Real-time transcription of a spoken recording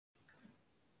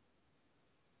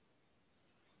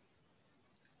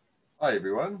Hi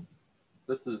everyone,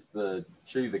 this is the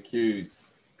Chew the Cues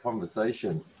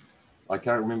conversation. I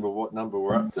can't remember what number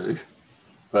we're up to,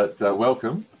 but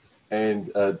welcome. And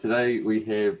today we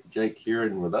have Jake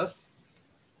Herron with us.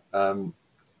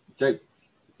 Jake,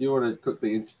 do you want to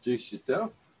quickly introduce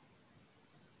yourself?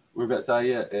 Whereabouts are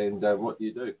you and what do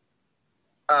you do?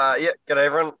 Yeah, g'day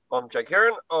everyone. I'm Jake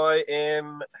Herron. I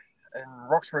am in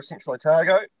Roxburgh, Central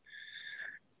Otago.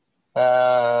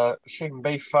 Sheep and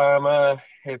beef farmer.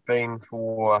 Have been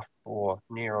for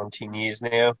near on 10 years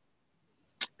now.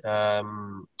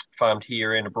 Farmed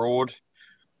here and abroad,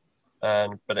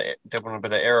 and dabbled in a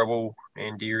bit of arable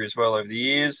and dairy as well over the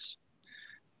years.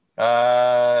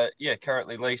 Yeah,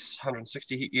 currently lease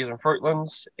 160 hectares in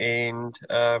Fruitlands and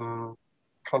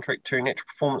contract to Natural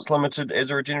Performance Ltd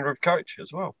as a regenerative coach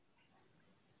as well.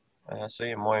 So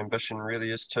yeah, my ambition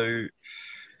really is to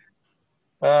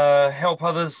help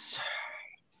others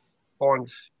find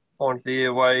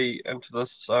their way into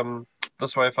this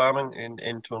way of farming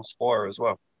and to inspire as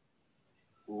well.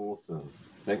 Awesome.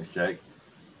 Thanks, Jake.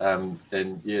 And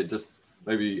yeah, just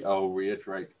maybe I'll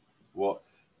reiterate what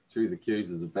Chew the Cues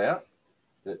is about.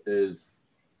 It is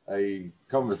a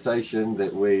conversation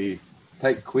that we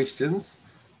take questions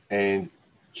and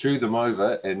chew them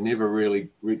over and never really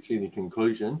reach any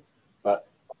conclusion, but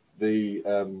there's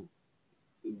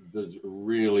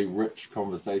really rich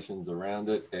conversations around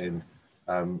it and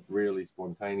really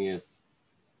spontaneous,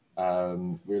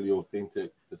 really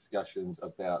authentic discussions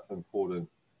about important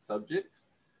subjects.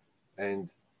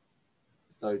 And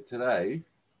so today,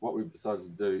 what we've decided to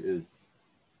do is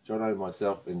Jono,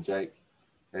 myself, and Jake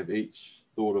have each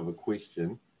thought of a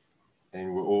question,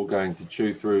 and we're all going to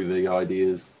chew through the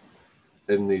ideas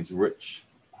in these rich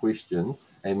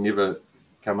questions and never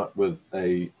come up with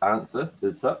a answer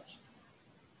as such.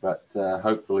 But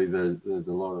hopefully, there's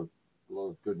a lot of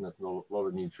goodness and a lot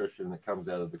of nutrition that comes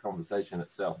out of the conversation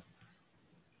itself.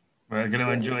 We're going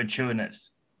to enjoy chewing it.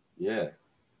 Yeah.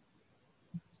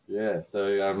 Yeah,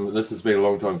 so this has been a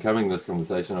long time coming, this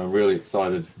conversation. I'm really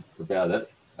excited about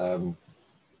it, and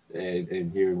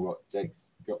hearing what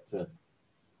Jake's got to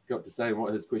say and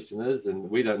what his question is, and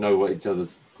we don't know what each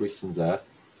other's questions are.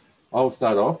 I'll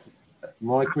start off.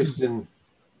 My question,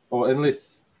 or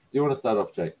unless, do you want to start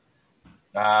off, Jake?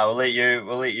 We'll let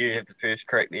you have the first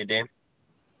crack there, Dan.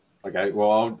 Okay,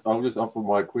 well, I'll just offer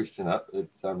my question up.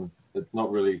 It's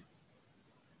not really,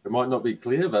 it might not be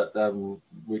clear, but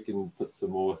we can put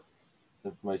some more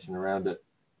information around it.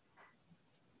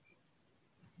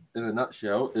 In a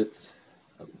nutshell, it's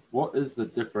what is the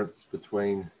difference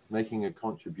between making a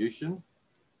contribution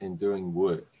and doing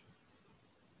work?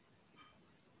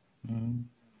 Mm.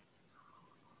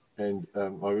 And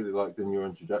I really liked in your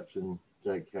introduction,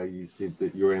 Jake, how you said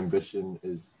that your ambition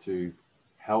is to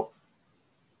help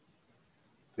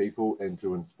people and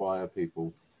to inspire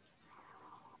people.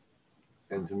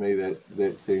 And to me,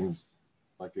 that seems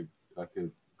like a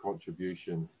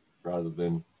contribution rather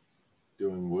than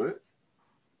doing work.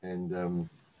 And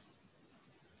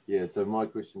yeah, so my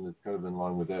question is kind of in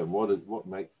line with that. What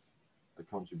makes a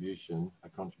contribution,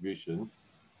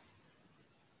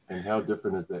 and how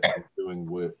different is that from doing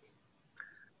work?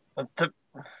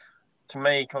 To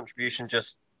me, contribution,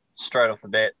 just straight off the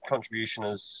bat, contribution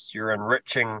is you're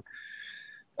enriching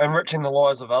the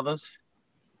lives of others,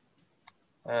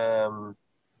 and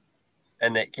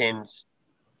that can,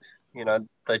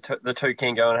 the two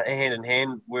can go hand in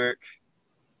hand. Work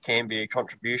can be a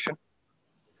contribution,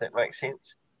 if that makes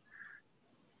sense.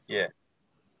 Yeah.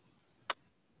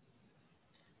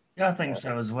 Yeah, I think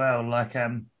so as well. Like,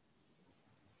 I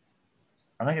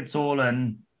think it's all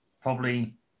in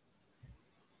probably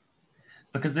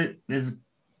because there's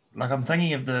like I'm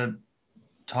thinking of the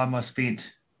time I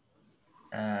spent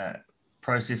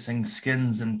processing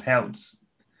skins and pelts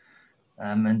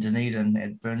in Dunedin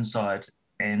at Burnside,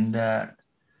 and it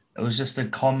was just a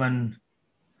common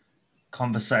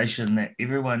conversation that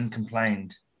everyone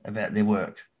complained about their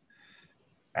work,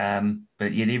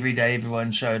 but yet every day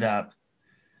everyone showed up,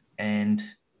 and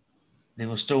there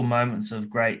were still moments of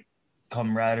great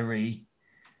camaraderie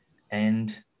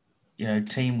and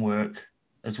teamwork,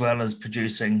 as well as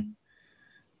producing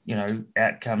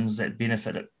outcomes that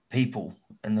benefit people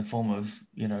in the form of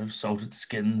salted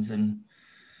skins and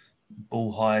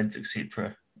bull hides,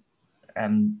 etc.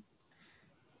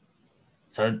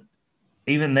 So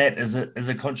even that is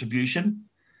a contribution,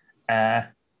 and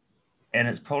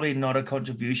it's probably not a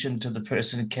contribution to the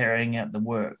person carrying out the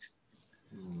work.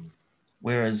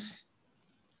 Whereas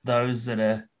those that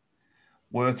are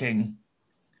working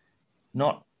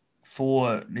not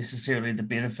for necessarily the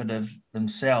benefit of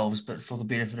themselves, but for the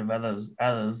benefit of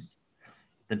others,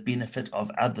 the benefit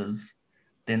of others,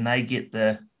 then they get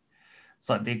it's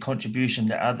like their contribution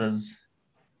to others.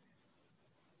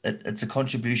 It's a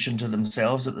contribution to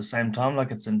themselves at the same time.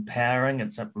 Like, it's empowering,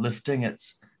 it's uplifting,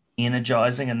 it's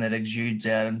energizing, and that exudes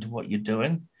out into what you're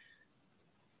doing.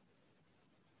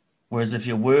 Whereas if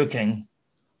you're working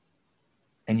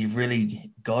and you've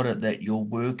really got it that you're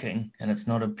working and it's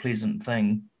not a pleasant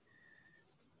thing,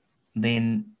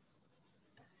 then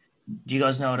do you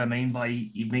guys know what I mean by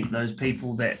you meet those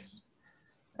people that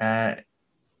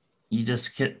you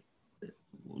just get,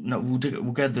 no, we'll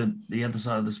go to the other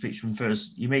side of the spectrum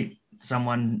first. You meet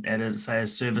someone at a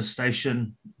service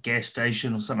station, gas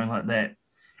station, or something like that,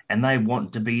 and they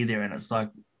want to be there, and it's like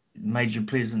made your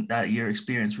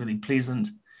experience really pleasant,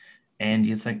 and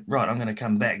you think, right, I'm going to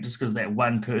come back just because that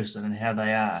one person and how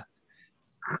they are.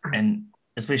 And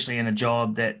especially in a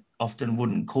job that often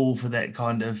wouldn't call for that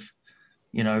kind of,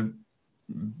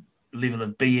 level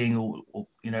of being or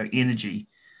energy.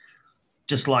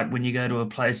 Just like when you go to a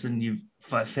place and you've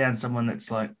found someone that's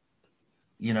like,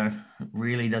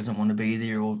 really doesn't want to be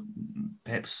there, or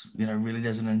perhaps, really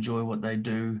doesn't enjoy what they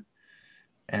do,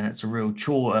 and it's a real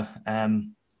chore.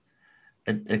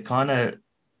 It kind of,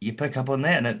 you pick up on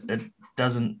that, and it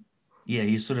doesn't,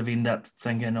 you sort of end up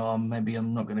thinking, oh, maybe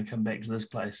I'm not going to come back to this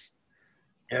place.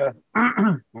 Yeah.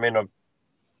 I mean,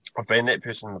 I've been that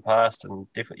person in the past, and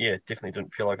definitely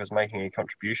didn't feel like I was making a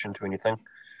contribution to anything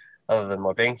other than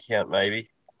my bank account, maybe.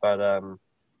 But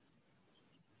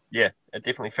it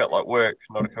definitely felt like work,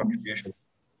 not a contribution.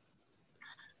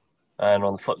 And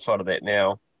on the flip side of that,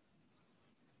 now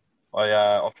I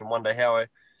often wonder how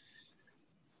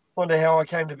I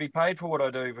came to be paid for what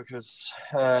I do, because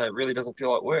it really doesn't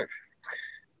feel like work.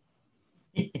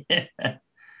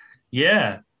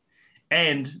 Yeah.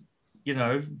 And,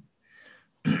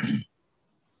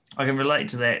 I can relate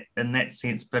to that in that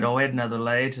sense, but I'll add another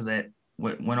layer to that.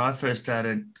 When I first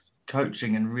started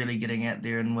coaching and really getting out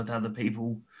there and with other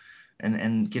people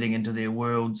and getting into their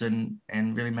worlds and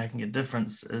really making a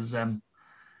difference, is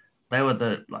they were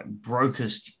the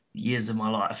brokest years of my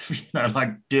life,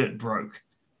 like dirt broke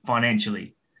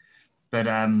financially. But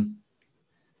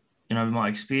my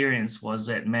experience was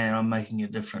that, man, I'm making a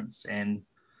difference. And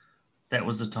that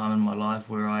was the time in my life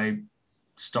where I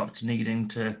stopped needing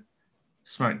to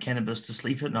smoke cannabis to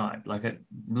sleep at night. Like, it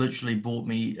literally brought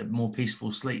me a more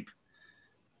peaceful sleep.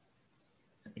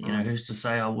 Who's to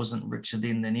say I wasn't richer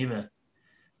then than ever,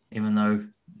 even though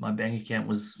my bank account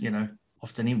was,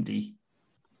 often empty.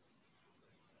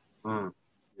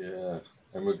 Yeah,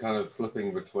 and we're kind of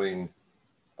flipping between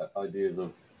ideas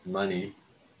of money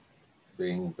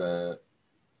being the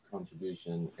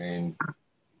contribution and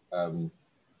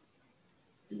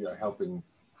helping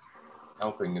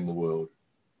in the world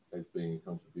as being a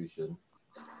contribution,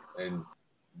 and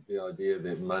the idea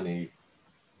that money,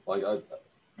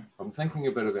 I'm thinking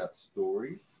a bit about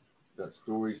stories that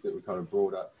we're kind of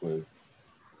brought up with,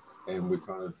 and we're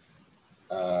kind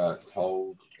of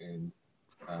told and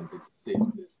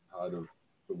accept as part of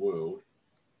the world.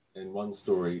 And one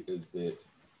story is that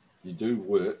you do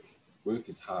work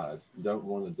is hard, you don't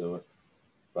want to do it,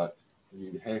 but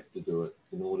you have to do it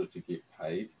in order to get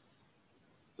paid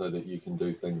so that you can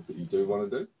do things that you do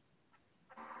want to do.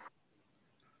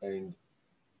 And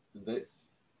that's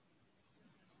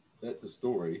a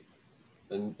story,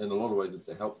 and in a lot of ways it's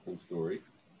a helpful story,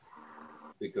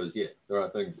 because there are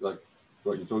things like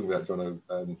what you're talking about, Jono,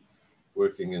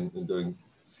 working and doing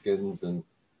skins and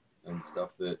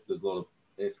stuff, that there's a lot of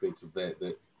aspects of that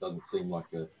doesn't seem like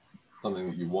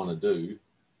something that you want to do,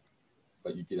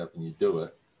 but you get up and you do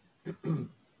it.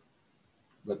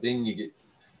 But then you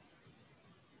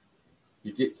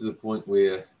get to the point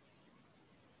where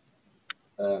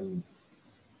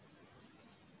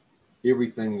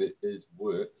everything that is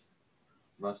work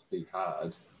must be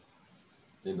hard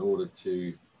in order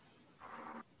to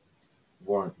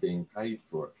warrant being paid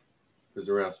for it, because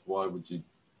or else why would you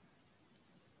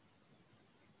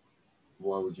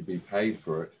be paid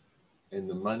for it? And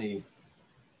the money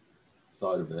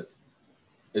side of it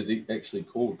is actually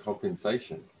called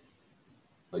compensation.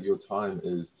 Like, your time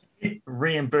is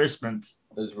reimbursement.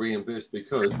 Is reimbursed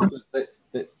because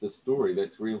that's the story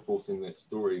that's reinforcing that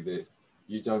story that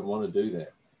you don't want to do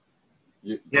that.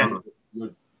 You're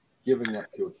giving up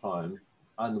your time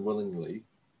unwillingly,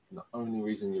 and the only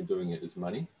reason you're doing it is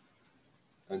money.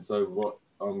 And so what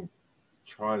I'm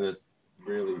trying to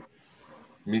really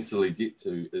messily get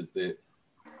to is that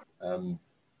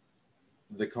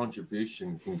the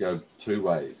contribution can go two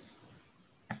ways.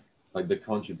 Like, the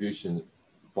contribution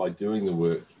by doing the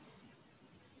work,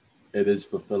 it is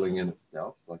fulfilling in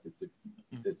itself. Like,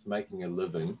 it's making a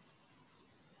living,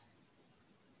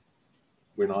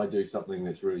 when I do something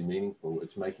that's really meaningful,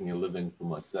 it's making a living for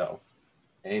myself,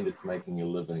 and it's making a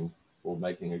living or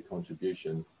making a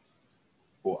contribution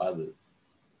for others.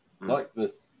 Like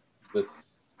this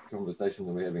conversation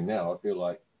that we're having now, I feel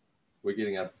like we're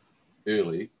getting up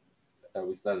early.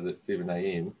 We started at 7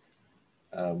 a.m.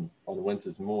 On a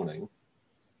winter's morning,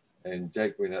 and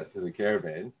Jake went out to the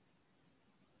caravan,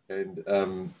 and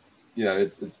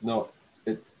it's not,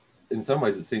 it's in some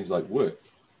ways it seems like work,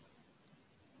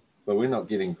 but we're not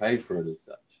getting paid for it as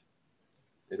such.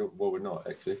 Well, we're not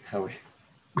actually, are we?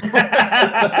 Who's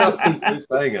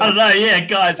paying us? I don't know. Yeah,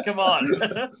 guys, come on.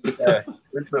 Yeah. Am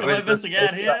I missing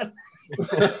out here?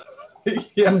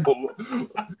 Yeah.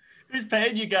 Who's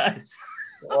paying you guys?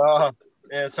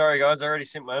 Yeah, sorry guys, I already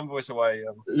sent my invoice away.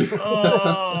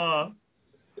 Oh,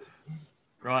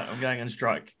 right, I'm going on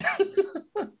strike.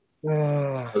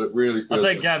 But it really feels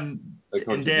I think, like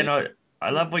and Dan, I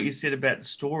love what you said about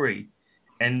story,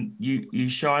 and you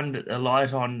shined a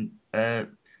light on a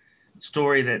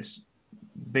story that's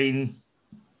been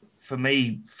for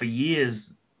me for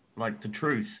years like the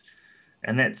truth,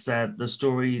 and that's the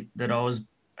story that I was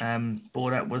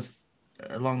brought up with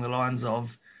along the lines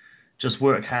of just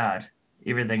work hard,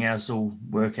 everything else will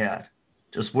work out.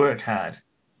 Just work hard.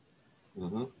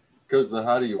 Because the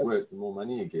harder you work, the more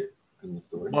money you get in the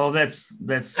story. Well, that's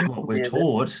what we're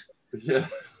taught. Yeah.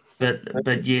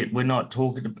 But yet we're not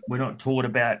taught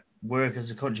about work as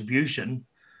a contribution.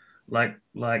 Like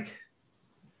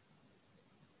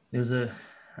there's a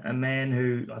man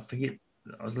who I forget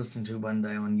I was listening to one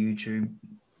day on YouTube,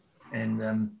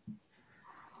 and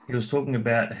he was talking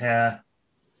about how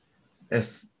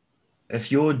if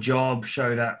your job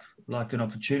showed up like an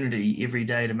opportunity every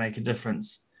day to make a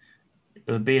difference,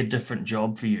 it would be a different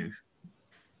job for you,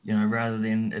 rather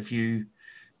than if you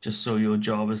just saw your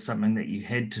job as something that you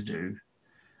had to do.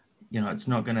 It's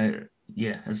not going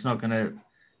to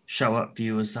show up for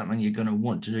you as something you're going to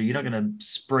want to do. You're not going to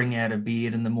spring out of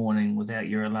bed in the morning without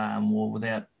your alarm or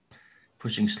without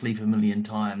pushing sleep a million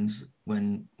times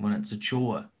when it's a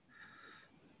chore.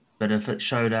 But if it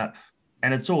showed up,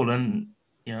 and it's all in,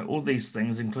 all these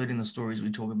things, including the stories we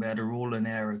talk about, are all in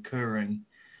our occurring.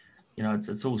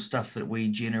 It's all stuff that we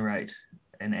generate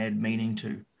and add meaning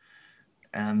to.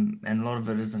 And a lot of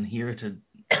it is inherited.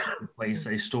 Where you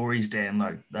say stories, Dan,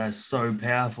 like they're so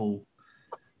powerful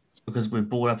because we're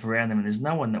brought up around them, and there's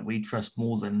no one that we trust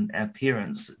more than our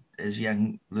parents as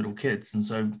young little kids. And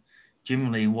so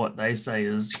generally what they say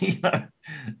is,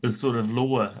 the sort of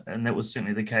law. And that was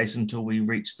certainly the case until we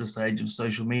reached this age of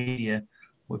social media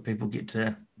where people get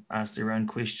to ask their own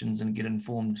questions and get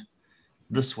informed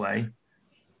this way.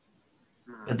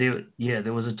 But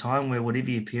there was a time where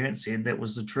whatever your parents said, that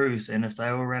was the truth. And if they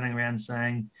were running around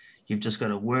saying you've just got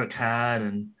to work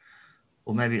hard,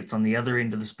 or maybe it's on the other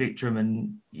end of the spectrum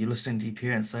and you're listening to your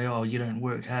parents say, oh, you don't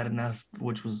work hard enough,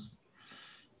 which was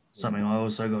something I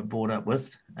also got brought up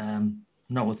with.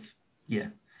 Not with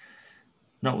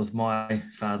my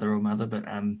father or mother, but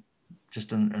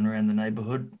just in and around the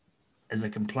neighborhood as a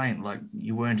complaint, like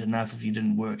you weren't enough if you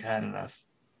didn't work hard enough.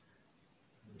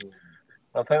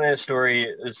 I think that story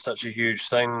is such a huge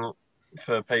thing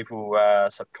for people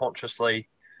subconsciously,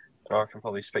 and I can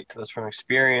probably speak to this from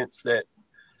experience, that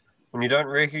when you don't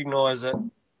recognise it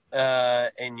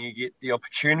and you get the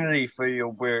opportunity for your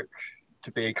work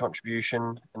to be a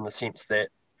contribution, in the sense that,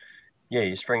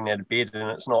 you're springing out of bed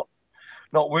and it's not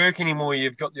work anymore,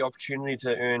 you've got the opportunity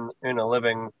to earn a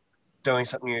living doing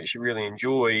something you actually really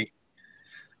enjoy.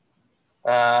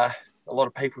 A lot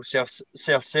of people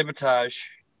self-sabotage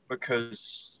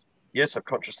because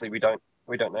subconsciously we don't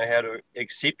know how to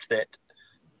accept that,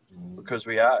 because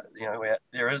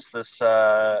there is this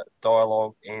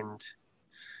dialogue and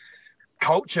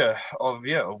culture of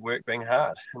work being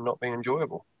hard and not being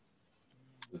enjoyable.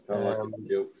 It's kind of like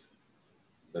guilt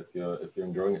if you're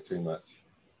enjoying it too much.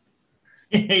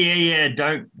 Yeah.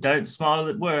 Don't smile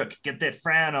at work. Get that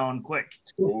frown on quick.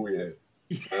 Oh yeah.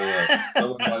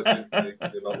 Someone might think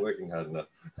you're not working hard enough.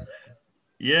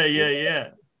 Yeah.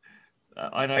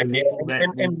 I know people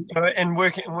and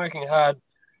working hard,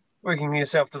 working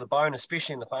yourself to the bone,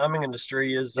 especially in the farming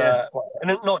industry, is and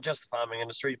not just the farming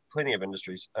industry, plenty of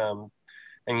industries. And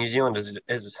New Zealand as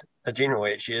a general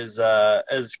actually is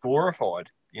glorified.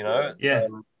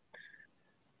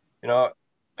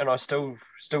 And I still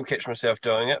catch myself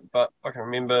doing it, but I can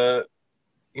remember,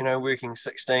 working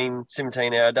 16,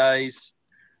 17-hour days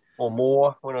or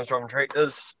more when I was driving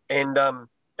tractors, and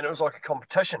it was like a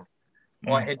competition.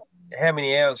 I had, how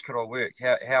many hours could I work?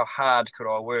 How hard could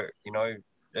I work?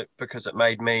 Because it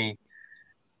made me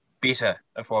better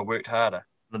if I worked harder.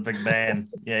 The big man.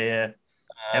 Yeah.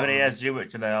 How many hours do you work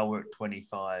today? I work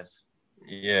 25.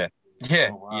 Yeah. Yeah.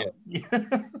 Oh, wow. Yeah.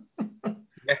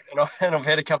 And I've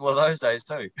had a couple of those days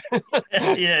too.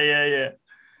 Yeah.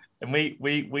 And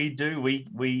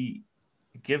we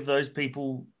give those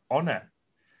people honor.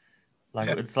 Like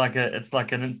Yeah. it's like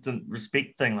an instant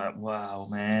respect thing. Like, wow,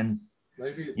 man.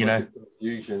 Maybe it's You like know, a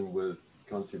confusion with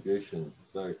contribution.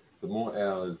 So the more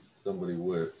hours somebody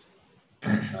works,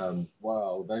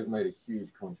 wow, they've made a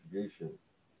huge contribution.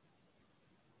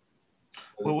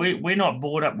 well, we're not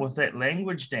brought up with that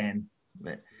language, Dan.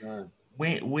 No,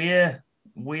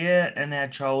 Where in our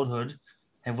childhood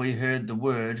have we heard the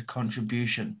word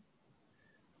contribution?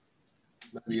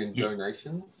 maybe in Yeah,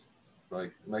 donations,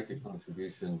 like make a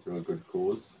contribution to a good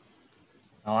cause.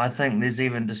 oh, I think there's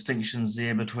even distinctions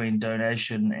there between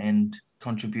donation and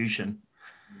contribution.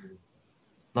 Mm.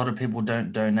 A lot of people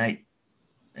don't donate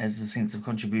as a sense of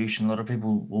contribution. A lot of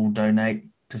people will donate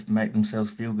to make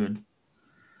themselves feel good.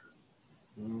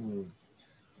 Mm.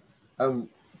 Um,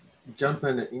 jump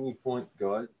in at any point,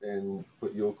 guys, and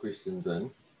put your questions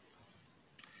in.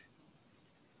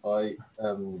 I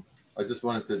just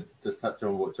wanted to just touch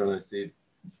on what Jono said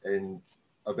and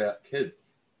about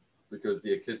kids, because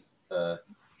kids are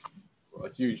a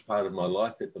huge part of my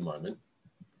life at the moment,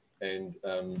 and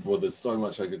well, there's so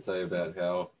much I could say about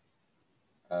how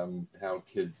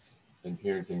kids and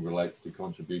parenting relates to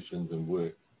contributions and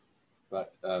work,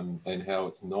 but and how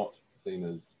it's not seen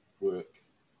as work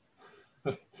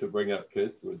to bring up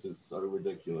kids, which is so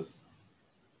ridiculous,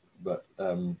 but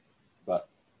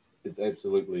it's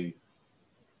absolutely,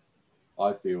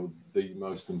 I feel, the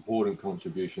most important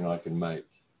contribution I can make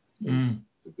is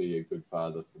to be a good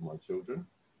father for my children.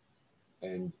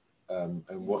 And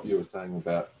what you were saying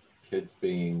about kids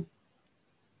being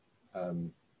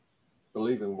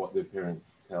believing what their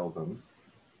parents tell them,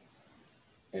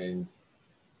 and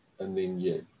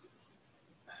then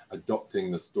adopting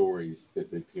the stories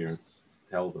that their parents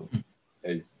tell them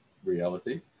as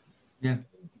reality. Yeah.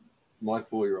 My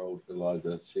 4-year-old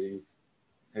Eliza, she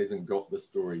hasn't got the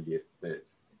story yet that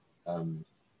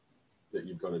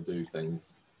you've got to do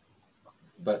things,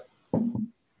 but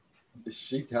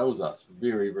she tells us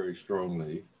very, very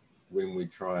strongly when we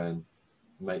try and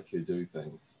make her do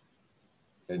things,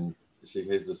 and she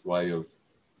has this way of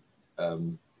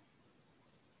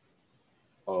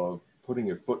putting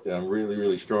her foot down really,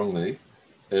 really strongly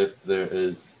if there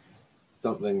is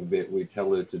something that we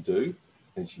tell her to do,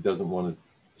 and she doesn't want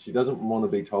to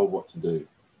be told what to do.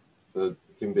 So it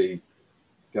can be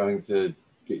going to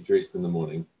get dressed in the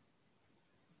morning.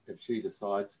 If she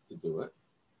decides to do it,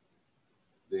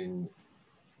 then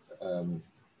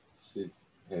she's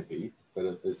happy.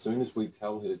 But as soon as we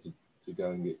tell her to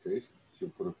go and get dressed, she'll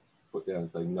put her foot down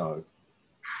and say no.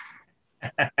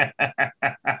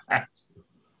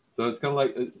 So it's kind of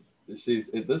like she's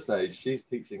at this age, she's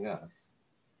teaching us,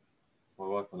 my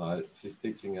wife and I, she's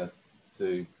teaching us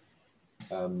to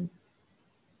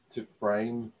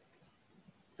frame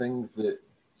things that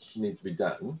need to be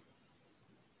done,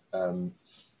 to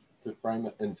frame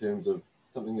it in terms of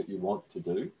something that you want to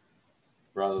do,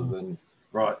 rather than,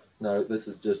 right, no, this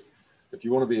is just, if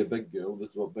you want to be a big girl,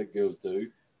 this is what big girls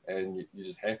do, and you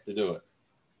just have to do it.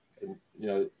 And,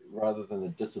 rather than a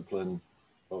discipline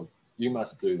of, you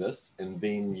must do this, and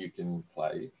then you can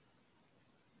play.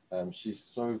 She's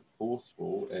so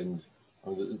forceful, and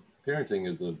parenting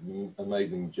is an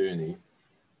amazing journey,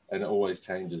 and it always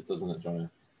changes, doesn't it, Jono?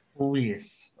 Oh,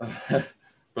 yes.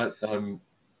 But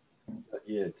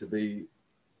yeah, to be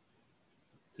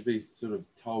sort of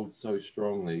told so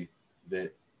strongly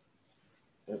that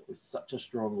it was such a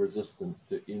strong resistance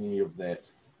to any of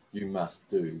that you must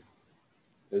do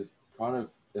is kind of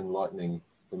enlightening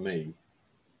for me,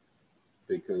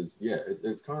 because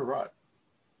it's kind of right.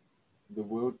 The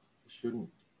world shouldn't,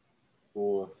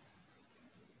 or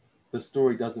the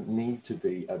story doesn't need to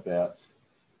be about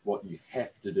what you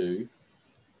have to do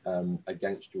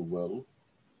against your will.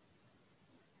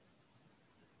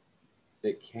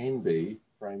 It can be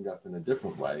framed up in a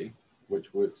different way,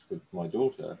 which works with my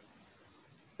daughter,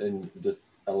 and just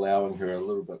allowing her a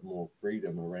little bit more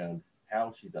freedom around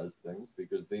how she does things,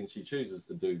 because then she chooses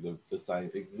to do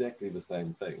exactly the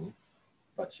same thing,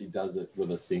 but she does it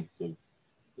with a sense of,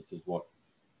 this is what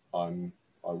I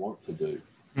want to do.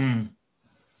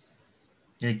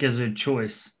 It gives her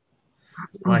choice.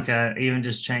 Like even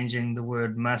just changing the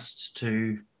word must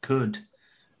to could,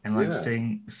 and like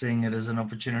seeing it as an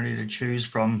opportunity to choose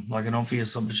from, like an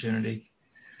obvious opportunity.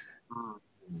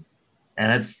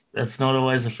 And that's not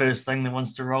always the first thing that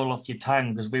wants to roll off your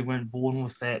tongue, because we weren't born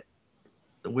with that.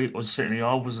 Certainly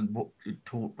I wasn't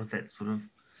taught with that sort of,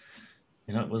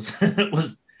 it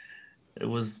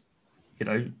was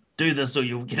do this or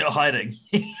you'll get a hiding.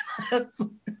 Yeah.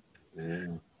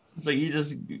 So you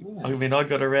just, I mean, I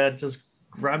got around just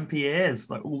grumpy ass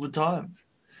like all the time.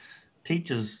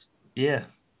 Teachers, I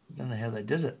don't know how they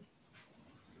did it.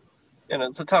 And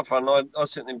it's a tough one. I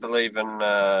certainly believe in,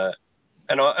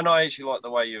 and I actually like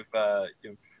the way you've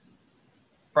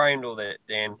framed all that,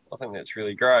 Dan. I think that's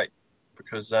really great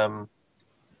because,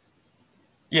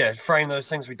 frame those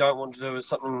things we don't want to do as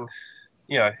something,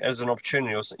 as an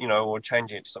opportunity, or or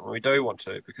changing it to something we do want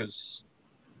to, because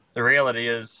the reality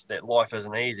is that life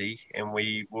isn't easy, and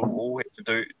we all have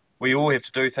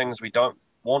to do things we don't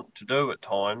want to do at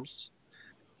times,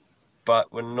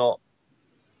 but we're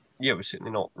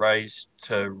certainly not raised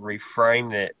to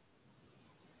reframe that,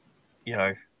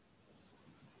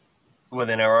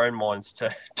 within our own minds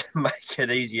to make it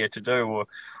easier to do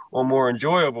or more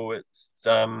enjoyable. It's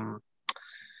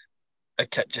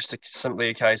just simply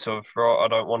a case of, right, I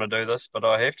don't want to do this, but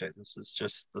I have to. This is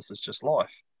just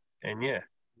life. And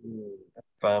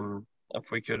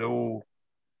if we could all,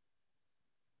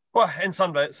 and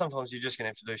sometimes you're just gonna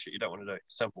have to do shit you don't want to do.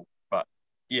 Simple, but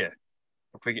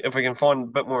if we can find a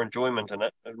bit more enjoyment in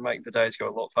it, it'd make the days go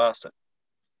a lot faster.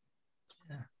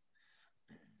 Yeah,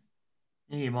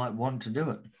 you might want to do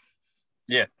it.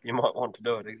 Yeah, you might want to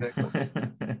do it, exactly.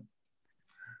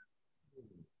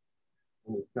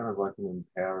 And it's kind of like an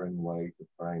empowering way to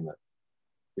frame it,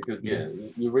 because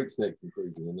you reach that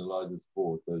conclusion in Eliza's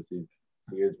 4, so she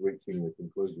is reaching the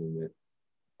conclusion that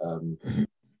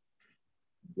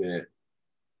that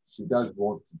she does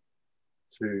want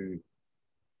to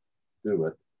do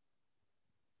it.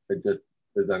 It just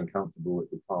is uncomfortable at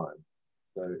the time,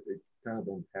 so it kind of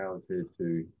empowers her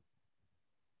to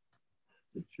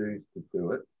choose to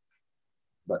do it.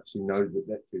 But she knows that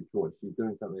that's her choice. She's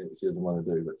doing something that she doesn't want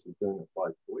to do, but she's doing it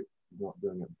by choice. She's not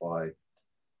doing it by,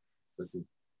 this is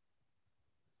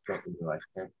something that I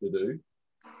have to do.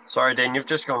 Sorry, Dan, you've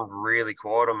just gone really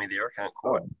quiet on me there. I can't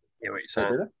quite hear what you're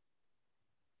saying. Better?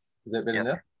 Is that better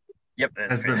now? Yep,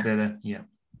 that's a bit better. Yeah.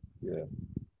 Yeah.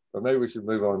 But maybe we should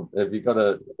move on. Have you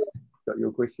got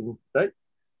your question, Jake?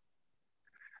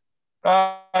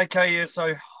 Okay, yeah. So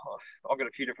I've got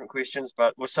a few different questions,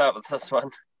 but we'll start with this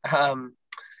one.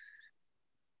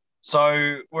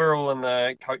 So we're all in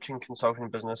the coaching consulting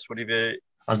business, whatever.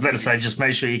 I was about to say, just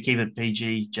make sure you keep it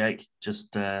PG, Jake.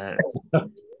 Just Yeah,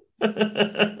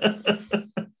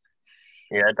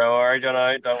 don't worry,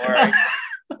 Jono, don't worry.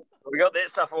 We got that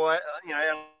stuff away,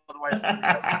 out of the way.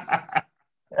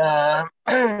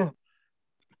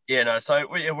 So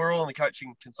we're all in the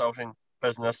coaching consulting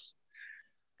business,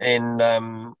 and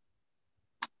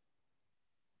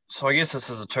so I guess this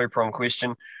is a two-pronged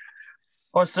question.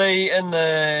 I've seen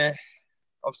a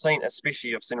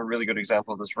really good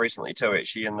example of this recently too,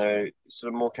 actually, in the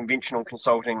sort of more conventional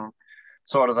consulting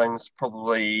side of things,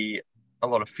 probably a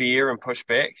lot of fear and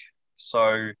pushback.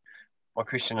 So my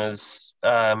question is,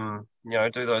 do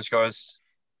those guys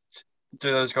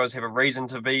have a reason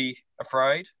to be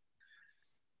afraid?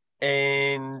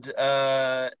 And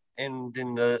then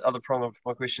the other prong of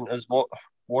my question is,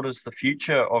 what is the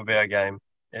future of our game?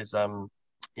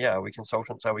 Are we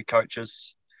consultants? Are we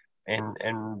coaches?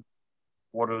 And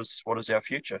what is our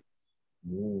future?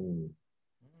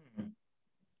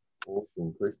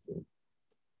 Awesome question.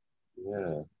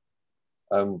 Yeah.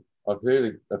 I've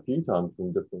heard a few times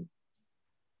from different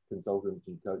consultants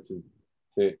and coaches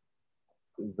that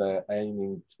they're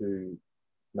aiming to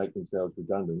make themselves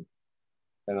redundant.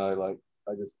 And I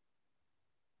just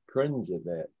cringe at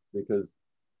that, because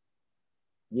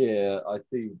I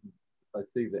see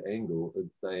the angle of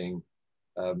saying,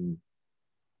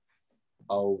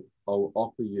 I'll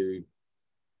offer you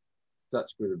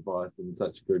such good advice and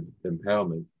such good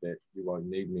empowerment that you won't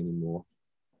need me anymore,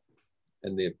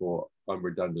 and therefore I'm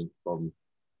redundant from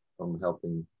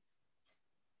helping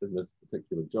in this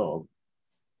particular job.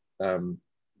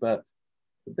 But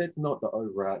that's not the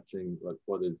overarching, like,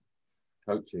 what is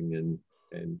coaching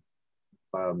and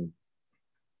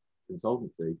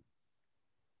consultancy.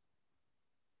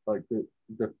 Like the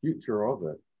future of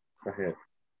it, perhaps,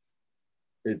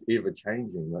 is ever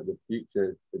changing. Like the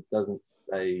future, it doesn't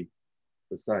stay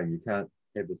the same. You can't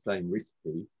have the same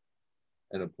recipe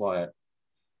and apply it,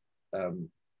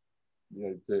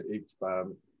 to each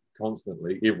farm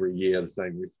constantly every year, the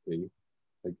same recipe.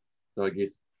 So I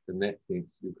guess in that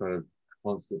sense, you're kind of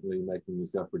constantly making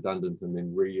yourself redundant and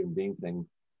then reinventing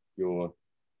your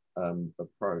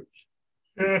approach.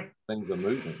 Things are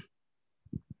moving.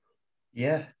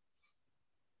 Yeah.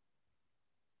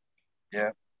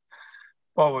 Yeah.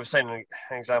 Well, we've seen an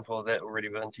example of that already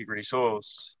with Integrity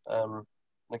Soils.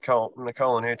 Nicole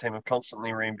and her team have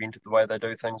constantly reinvented the way they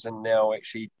do things, and now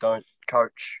actually don't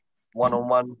coach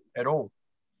one-on-one at all.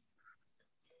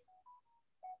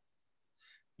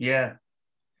 Yeah.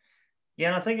 Yeah,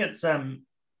 and I think it's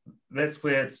that's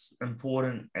where it's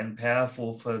important and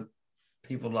powerful for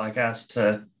people like us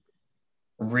to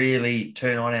really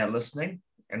turn on our listening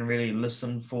and really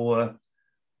listen for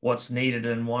what's needed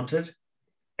and wanted.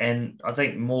 And I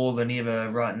think more than ever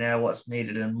right now, what's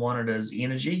needed and wanted is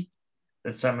energy.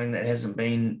 That's something that hasn't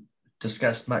been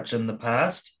discussed much in the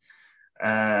past.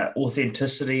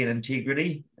 Authenticity and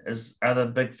integrity is other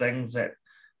big things that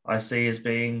I see as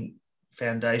being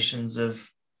foundations of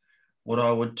what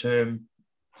I would term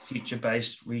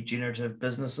future-based regenerative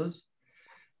businesses.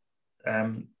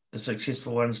 The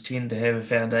successful ones tend to have a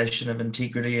foundation of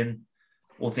integrity and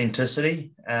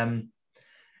authenticity. And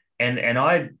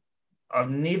I've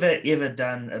never ever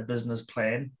done a business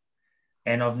plan,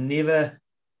 and I've never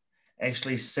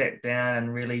actually sat down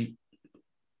and really,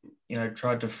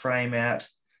 tried to frame out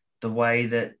the way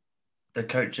that the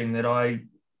coaching that I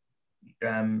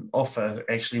offer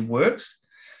actually works,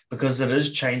 because it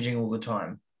is changing all the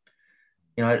time.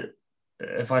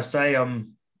 If I say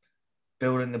I'm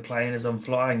building the plane as I'm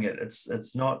flying it,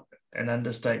 it's not an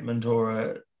understatement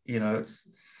or it's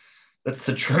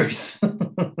the truth.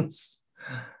 It's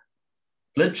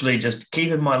literally just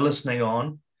keeping my listening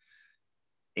on.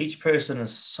 Each person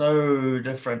is so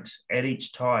different at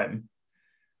each time,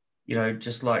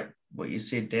 just like what you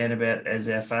said, Dan, about as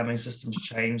our farming systems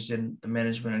changed and the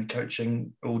management and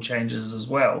coaching all changes as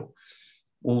well.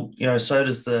 Well, so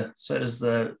does the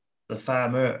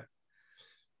farmer.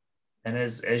 And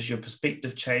as your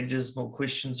perspective changes, more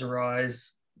questions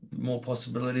arise, more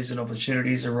possibilities and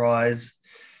opportunities arise.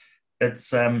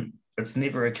 It's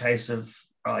never a case of,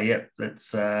 oh, yep,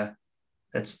 that's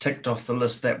ticked off the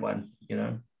list, that one,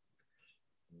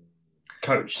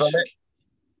 coached. So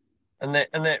in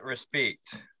that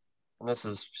respect, and this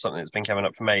is something that's been coming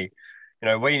up for me,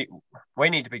 we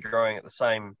need to be growing at the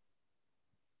same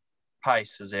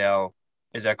pace as our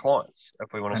clients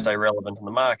if we want to stay relevant in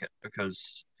the market,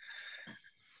 because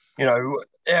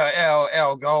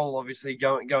our goal, obviously,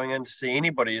 going in to see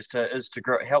anybody is to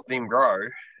grow, help them grow,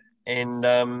 and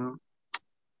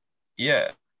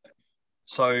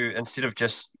So instead of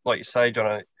just, like you say,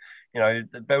 Jono,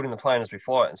 building the plane as we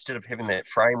fly it, instead of having that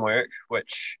framework,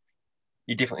 which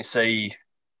you definitely see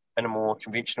in a more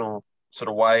conventional sort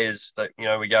of way, is that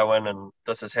we go in and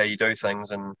this is how you do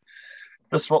things, and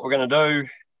this is what we're going to do,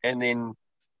 and then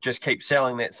just keep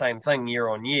selling that same thing year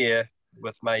on year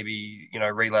with maybe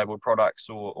relabeled products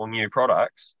or new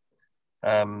products.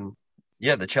 The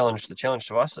challenge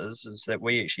to us is that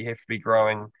we actually have to be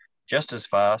growing just as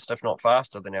fast, if not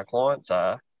faster, than our clients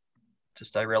are to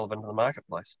stay relevant in the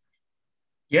marketplace.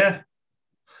 Yeah,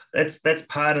 that's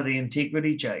part of the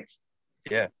integrity, Jake.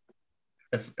 Yeah.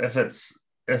 If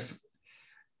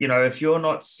you're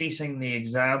not setting the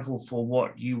example for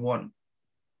what you want,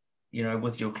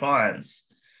 with your clients,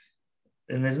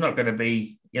 then there's not going to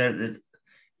be,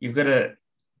 you've got to,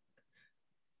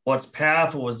 what's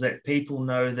powerful is that people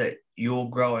know that you're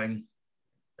growing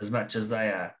as much as they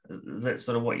are. Is that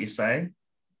sort of what you're saying?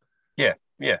 Yeah.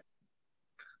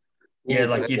 Yeah,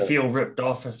 like you'd feel ripped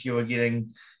off if you were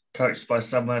getting coached by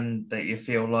someone that you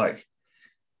feel like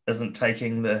isn't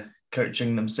taking the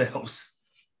coaching themselves.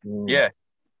 Yeah.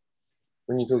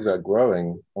 When you talk about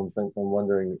growing, I'm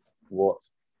wondering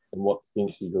in what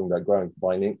sense you're talking about growing: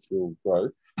 financial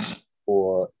growth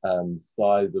or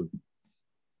size of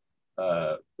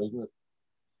business,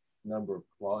 number of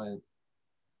clients,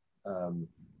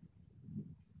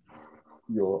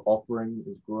 your offering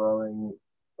is growing,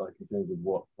 like in terms of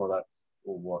what products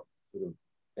or what sort of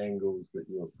angles that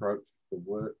you approach the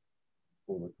work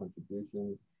or the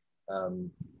contributions.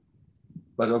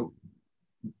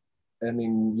 And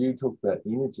then you talked about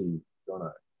energy,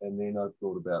 Jono, and then I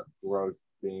thought about growth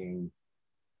being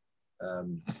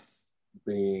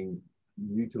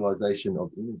utilization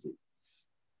of energy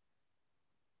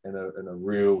in a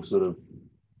real sort of,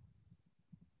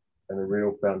 in a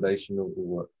real foundational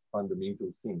or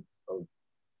fundamental sense of,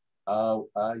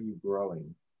 are you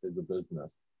growing as a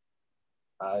business?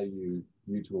 Are you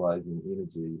utilizing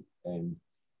energy and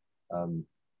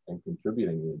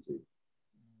contributing energy?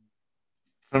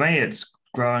 For me, it's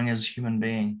growing as a human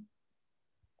being.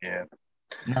 Yeah.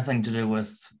 Nothing to do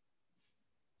with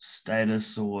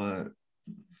status or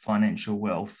financial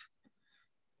wealth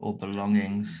or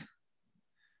belongings.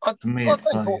 For me,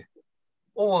 it's like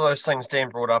all of those things Dan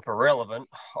brought up are relevant.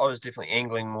 I was definitely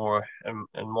angling more in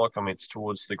my comments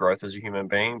towards the growth as a human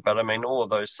being, but I mean, all of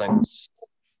those things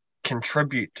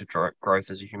contribute to growth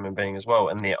as a human being as well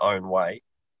in their own way.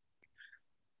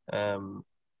 So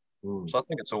I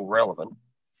think it's all relevant.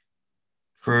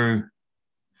 True.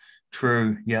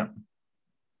 Yeah.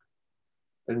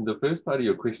 And the first part of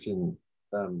your question,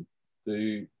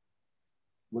 do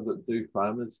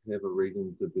farmers have a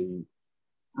reason to be?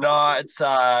 No, it's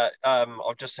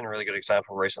I've just seen a really good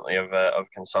example recently of a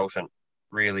consultant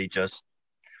really just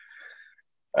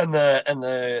in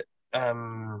the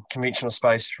conventional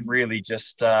space really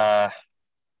just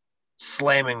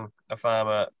slamming a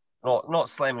farmer, not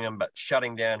slamming him, but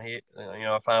shutting down here.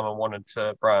 A farmer wanted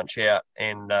to branch out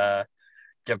and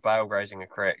give bale grazing a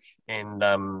crack,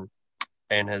 and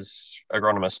his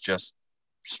agronomist just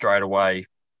straight away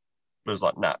was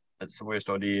like, "Nah, it's the worst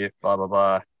idea." Blah blah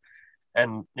blah.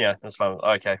 And yeah, this farmer,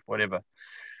 okay, whatever.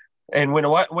 And went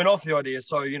off the idea.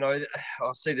 So I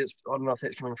see that's, I don't know if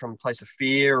that's coming from a place of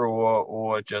fear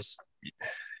or just,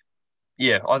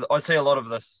 yeah, I see a lot of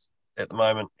this at the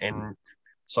moment, and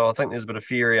so I think there's a bit of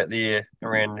fear out there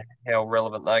around how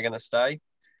relevant they're going to stay.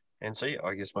 And so, yeah,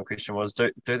 I guess my question was,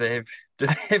 do they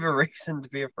have a reason to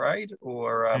be afraid,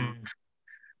 or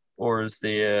is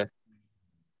there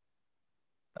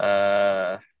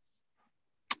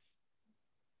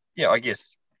yeah, I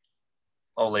guess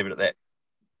I'll leave it at that.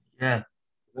 Yeah. I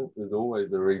think there's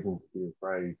always a reason to be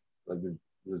afraid. Like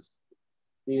there's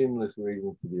endless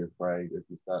reasons to be afraid if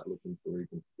you start looking for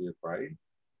reasons to be afraid.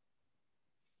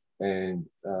 And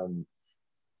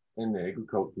in the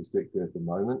agricultural sector at the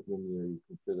moment, when you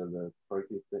consider the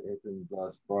protest that happened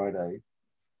last Friday,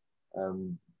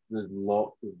 there's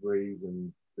lots of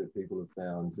reasons that people have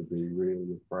found to be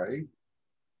really afraid,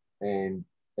 and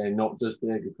not just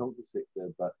the agricultural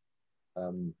sector, but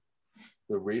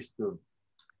the rest of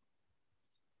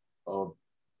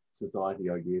society,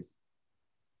 I guess.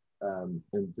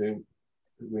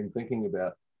 When thinking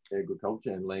about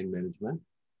agriculture and land management,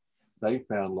 they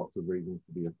found lots of reasons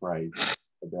to be afraid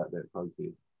about that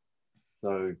process.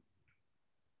 So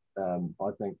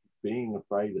I think being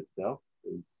afraid itself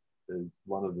is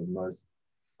one of the most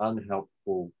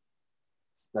unhelpful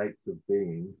states of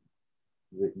being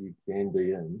that you can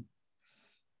be in.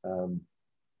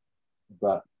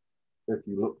 But if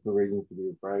you look for reasons to be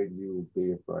afraid, you will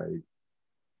be afraid.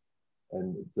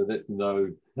 And so there's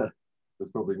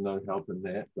probably no help in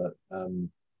that, but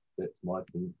that's my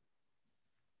sense.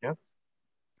 Yeah.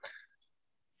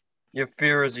 Yeah,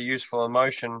 fear is a useful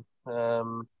emotion.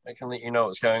 It can let you know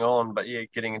what's going on, but yeah,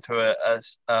 getting into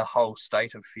a whole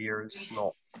state of fear is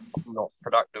not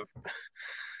productive.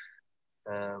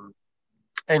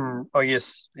 And I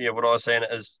guess, yeah, what I was saying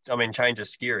is, I mean, change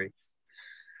is scary.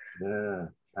 Yeah,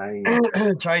 change.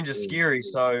 Change is scary.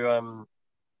 So,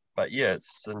 but yeah,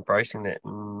 it's embracing that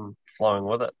and flowing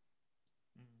with it.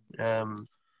 And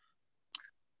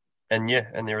yeah,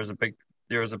 and there is a big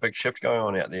shift going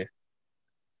on out there.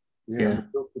 Yeah.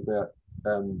 We talked about.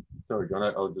 Sorry, John.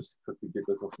 I'll just quickly get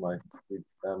this off my head.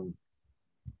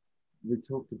 We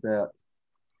talked about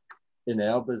in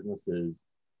our businesses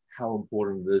how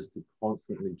important it is to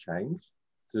constantly change,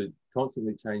 to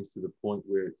the point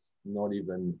where it's not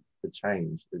even a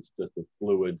change; it's just a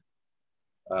fluid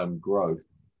growth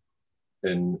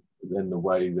in the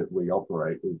way that we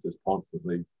operate. Is just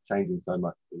constantly changing so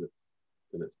much that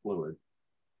it's fluid,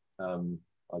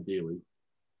 ideally.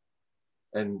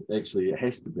 And actually, it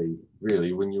has to be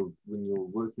really when you're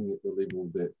working at the level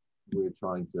that we're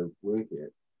trying to work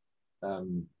at.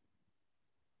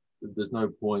 There's no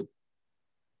point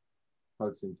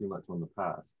focusing too much on the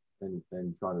past and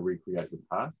trying to recreate the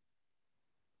past.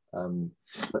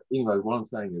 But anyway, what I'm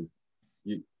saying is,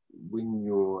 when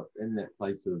you're in that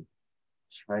place of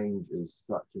change is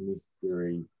such a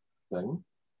necessary thing,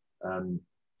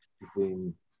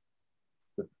 then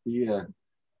the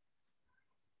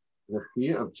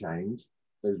fear of change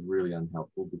is really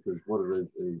unhelpful, because what it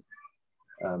is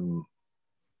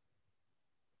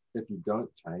if you don't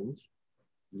change,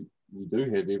 you do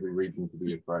have every reason to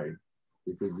be afraid,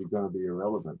 because you're going to be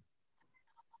irrelevant.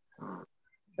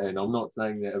 And I'm not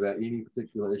saying that about any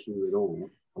particular issue at all.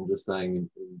 I'm just saying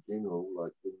in general,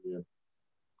 like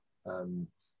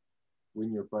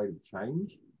when you're afraid of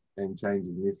change and change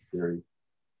is necessary,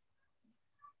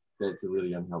 that's a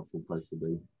really unhelpful place to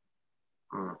be.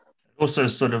 Also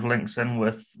sort of links in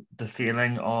with the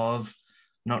feeling of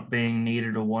not being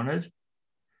needed or wanted,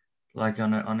 like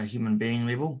on a human being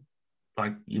level.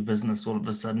 Like your business all of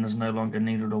a sudden is no longer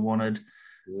needed or wanted.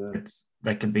 Yeah.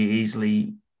 That could be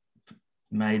easily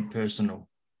made personal.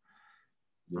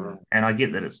 Yeah. And I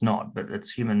get that it's not, but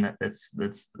it's human. That's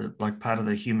like part of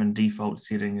the human default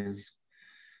setting is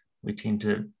we tend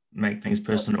to make things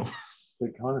personal.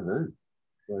 It kind of is.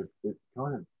 Like, it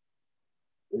kind of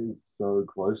is so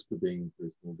close to being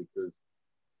personal, because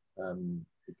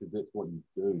that's what you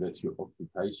do. That's your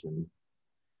occupation.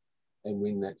 and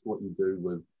when that's what you do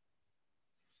with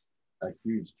a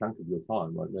huge chunk of your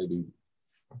time, like maybe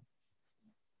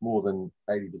more than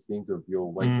 80% of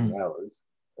your waking hours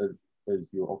is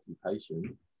your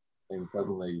occupation, and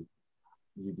suddenly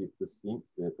you get the sense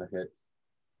that perhaps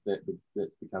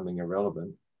that's becoming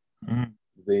irrelevant,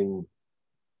 then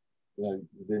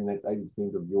then that's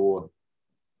 80% of your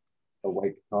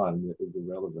awake time that is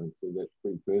irrelevant. So that's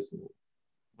pretty personal.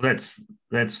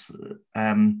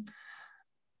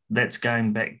 That's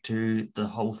going back to the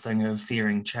whole thing of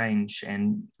fearing change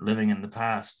and living in the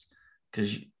past,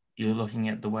 because you're looking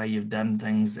at the way you've done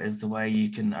things as the way you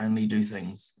can only do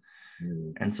things.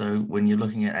 And so when you're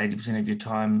looking at 80% of your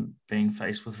time being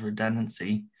faced with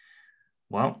redundancy,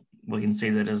 well, we can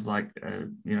see that as like a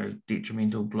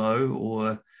detrimental blow,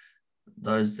 or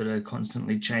those that are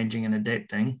constantly changing and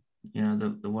adapting,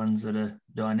 the ones that are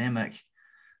dynamic.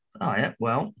 Oh yeah,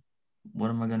 well, what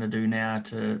am I going to do now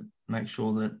to make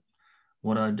sure that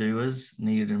what I do is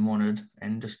needed and wanted,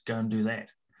 and just go and do that?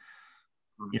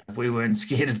 If we weren't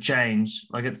scared of change,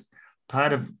 like, it's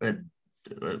part of it,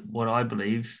 what I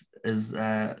believe is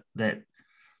that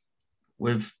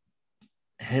we've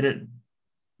had it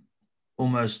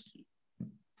almost,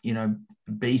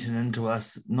 beaten into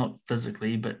us, not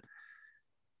physically, but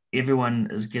everyone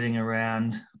is getting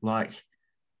around like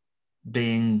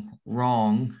being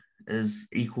wrong is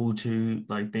equal to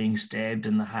like being stabbed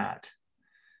in the heart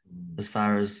as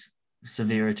far as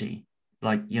severity.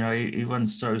 Like,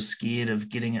 everyone's so scared of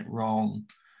getting it wrong,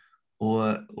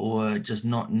 or just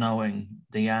not knowing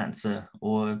the answer,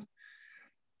 or,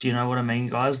 do you know what I mean,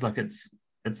 guys? Like, it's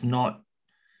not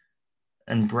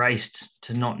embraced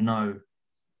to not know,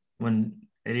 when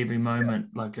at every moment,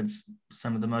 like, it's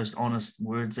some of the most honest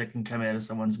words that can come out of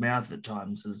someone's mouth at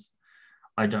times is,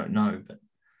 I don't know. But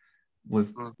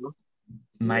we've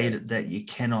made it that you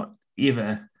cannot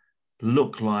ever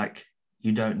look like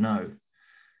you don't know.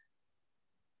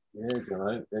 Yeah,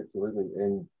 Jono, absolutely.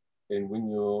 And when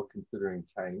you're considering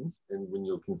change, and when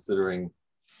you're considering,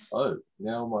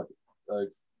 now a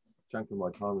chunk of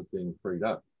my time is being freed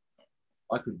up,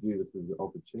 I could view this as an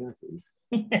opportunity.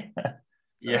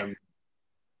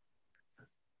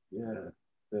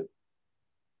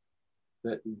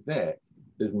 That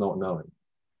is not knowing.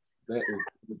 That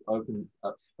is open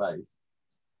up space,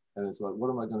 and it's like, what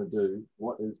am I going to do?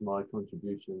 What is my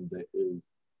contribution that is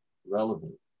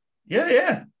relevant?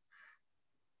 Yeah.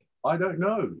 I don't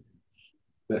know.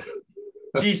 But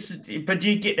do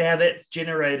you get how that's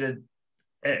generated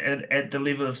at the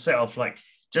level of self? Like,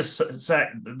 just say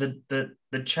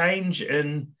the change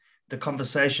in the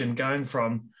conversation going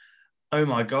from, oh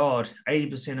my God,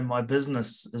 80% of my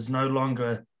business is no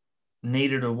longer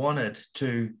needed or wanted,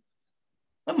 to,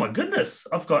 oh my goodness,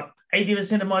 I've got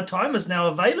 80% of my time is now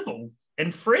available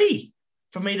and free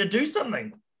for me to do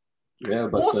something. Yeah,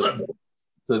 but awesome.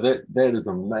 So that is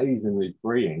amazingly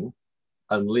freeing,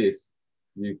 unless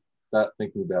you start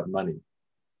thinking about money.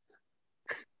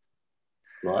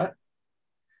 Right?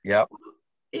 Yep.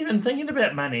 Even thinking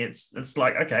about money, it's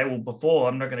like, okay, well, before,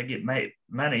 I'm not going to get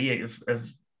money if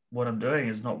what I'm doing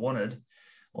is not wanted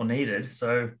or needed.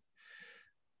 So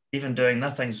even doing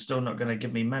nothing is still not going to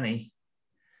give me money.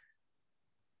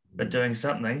 But doing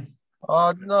something.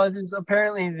 Oh no, there's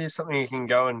something you can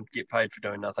go and get paid for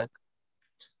doing nothing.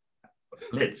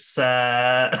 Let's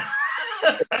no,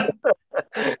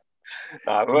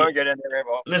 we won't go down there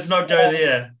ever. Let's not go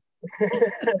there.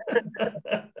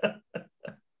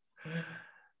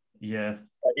 Yeah.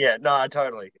 No,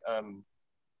 totally.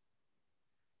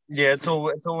 It's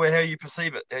all how you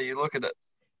perceive it, how you look at it.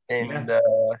 And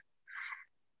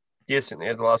certainly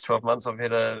over the last 12 months I've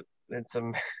had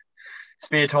some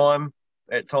spare time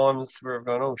at times where I've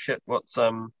gone, oh shit, what's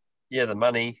the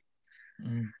money.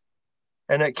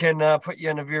 And it can put you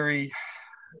in a very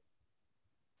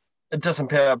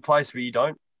disempowered place where you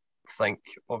don't think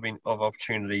of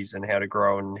opportunities and how to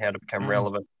grow and how to become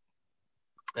relevant.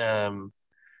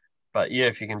 But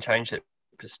if you can change that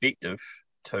perspective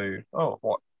to,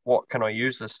 what can I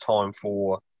use this time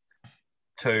for,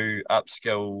 to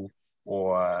upskill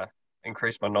or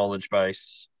increase my knowledge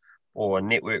base or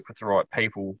network with the right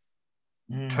people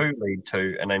to lead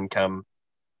to an income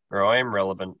where I am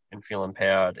relevant and feel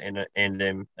empowered and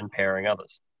am empowering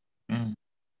others. And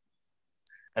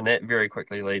that very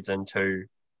quickly leads into,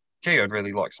 gee, I'd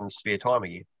really like some spare time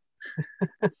again.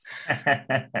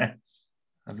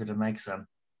 I've got to make some.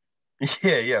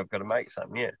 Yeah, I've got to make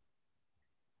some, yeah.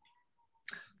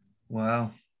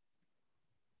 Wow.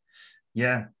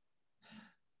 Yeah.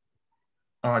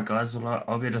 All right, guys. Well,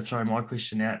 I'll better throw my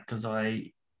question out because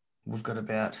we've got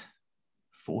about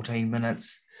 14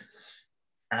 minutes.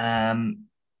 I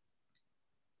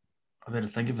I better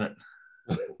think of it.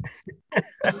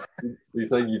 You're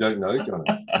saying you don't know, John?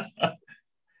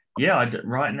 Yeah,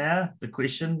 right now the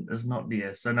question is not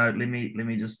there. So no, let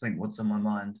me just think what's in my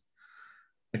mind.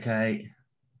 Okay.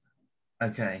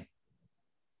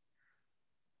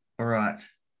 All right.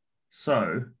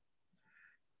 So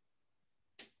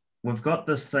we've got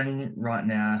this thing right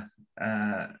now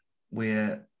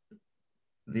where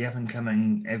the up and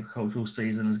coming agricultural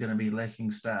season is going to be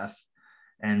lacking staff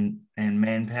and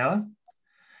manpower.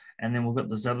 And then we've got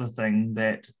this other thing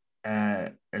that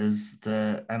is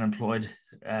the unemployed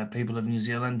people of New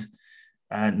Zealand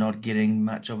not getting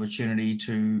much opportunity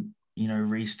to,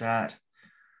 restart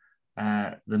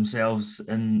themselves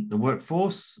in the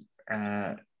workforce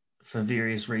for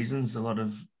various reasons, a lot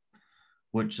of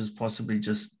which is possibly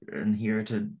just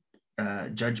inherited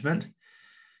judgment.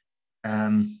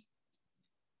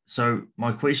 So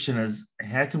my question is,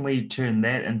 how can we turn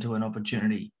that into an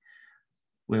opportunity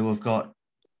where we've got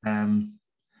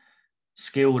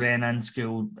skilled and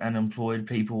unskilled unemployed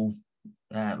people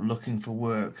looking for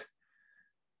work,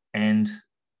 and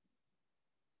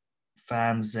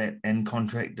farms and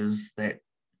contractors that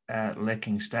are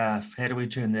lacking staff? How do we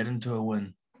turn that into a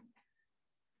win?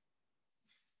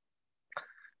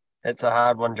 It's a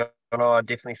hard one, John. I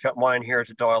definitely felt my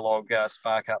inherited dialogue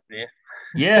spark up there.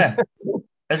 Yeah.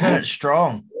 Isn't it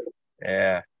strong?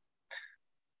 Yeah.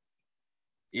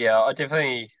 Yeah, I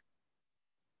definitely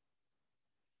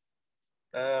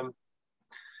I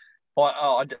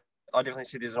definitely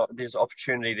see there's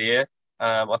opportunity there.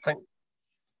 I think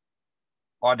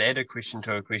I'd add a question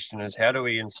to a question is, how do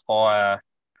we inspire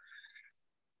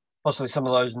possibly some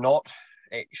of those not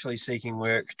actually seeking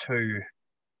work to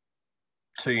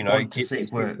want to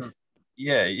seek work?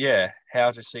 Yeah,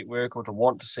 how to seek work, or to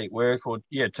want to seek work, or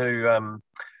to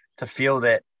feel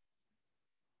that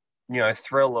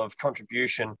thrill of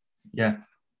contribution,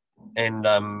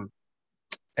 and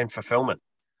fulfillment.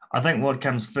 I think what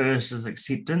comes first is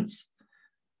acceptance,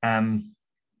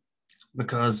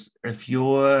 because if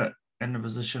you're in a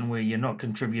position where you're not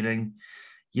contributing,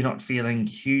 you're not feeling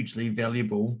hugely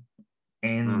valuable,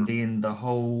 and then the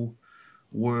whole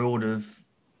world of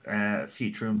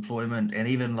future employment, and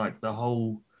even like the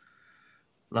whole,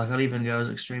 like I'll even go as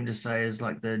extreme to say is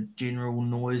like the general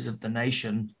noise of the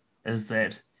nation is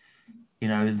that,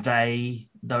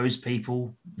 those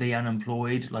people, the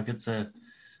unemployed, like it's a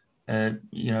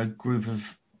group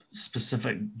of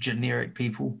specific generic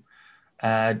people,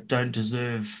 don't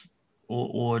deserve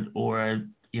or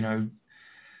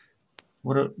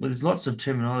there's lots of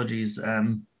terminologies,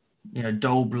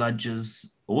 dole bludgers,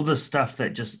 all this stuff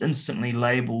that just instantly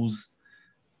labels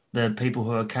the people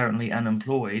who are currently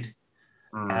unemployed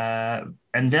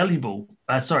invaluable.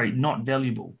 Not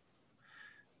valuable.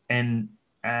 And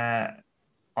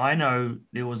I know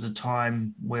there was a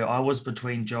time where I was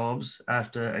between jobs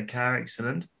after a car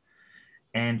accident,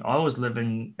 and I was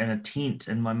living in a tent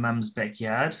in my mum's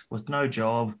backyard with no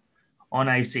job, on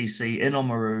ACC in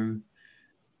Oamaru.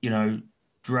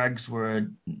 Drugs were a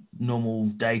normal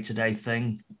day-to-day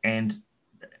thing, and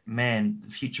man, the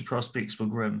future prospects were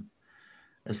grim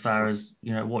as far as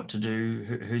what to do,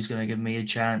 who's going to give me a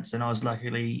chance. And I was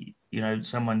luckily,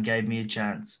 someone gave me a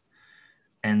chance,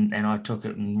 and I took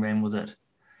it and ran with it.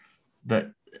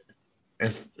 But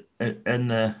if in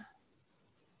the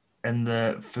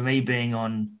for me being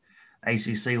on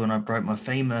ACC when I broke my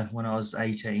femur when I was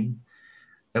 18,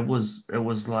 it was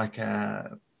like I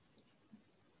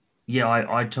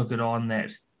took it on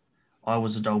that I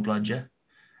was a dole bludger,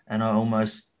 and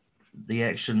the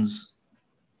actions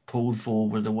pulled for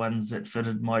were the ones that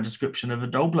fitted my description of a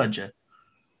dole bludger.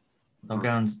 I'll go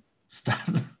and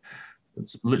start.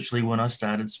 It's literally when I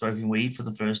started smoking weed for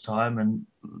the first time and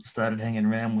started hanging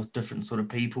around with different sort of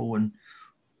people, and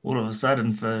all of a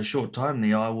sudden, for a short time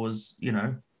there, I was,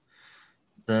 the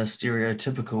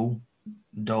stereotypical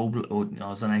dole. Or I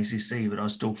was an ACC, but I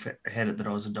still had it that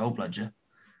I was a dole bludger.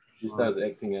 You started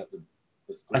acting out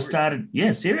the story? I started,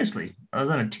 seriously. I was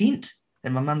in a tent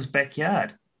in my mum's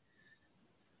backyard.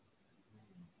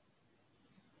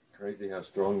 Crazy how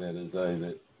strong that is,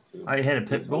 eh? I had a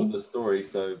pit bull. The story,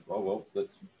 so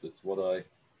that's what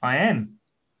I am.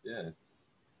 Yeah.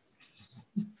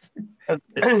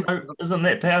 Isn't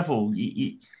that powerful?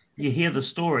 You hear the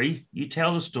story, you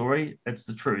tell the story, it's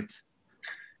the truth.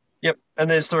 Yep, and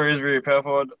that story is very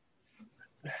powerful.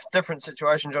 Different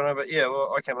situation, Jono, but yeah,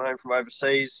 well, I came home from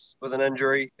overseas with an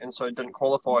injury, and so didn't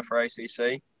qualify for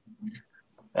ACC.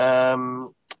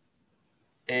 And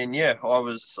yeah, I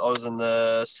was in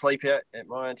the sleep out at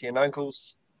my auntie and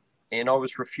uncle's, and I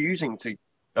was refusing to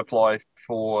apply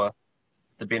for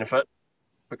the benefit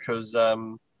because I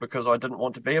didn't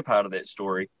want to be a part of that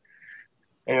story.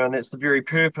 And that's the very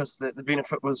purpose that the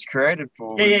benefit was created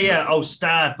for. Yeah. I'll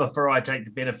starve before I take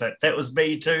the benefit. That was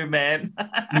me too, man.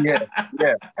 Yeah.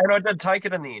 And I did take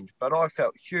it in the end, but I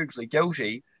felt hugely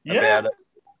guilty about it.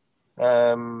 But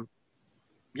I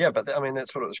mean,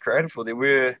 that's what it was created for.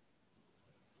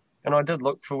 And I did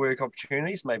look for work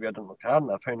opportunities. Maybe I didn't look hard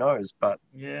enough, who knows? But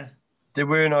there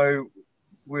were no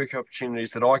work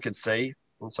opportunities that I could see.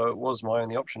 And so it was my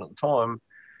only option at the time.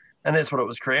 And that's what it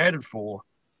was created for.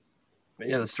 But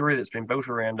yeah, the story that's been built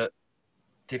around it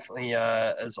definitely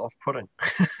is off-putting.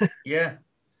 Yeah.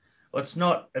 Well,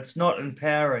 it's not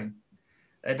empowering.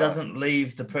 It doesn't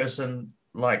leave the person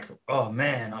like, oh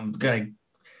man, I'm going to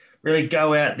really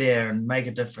go out there and make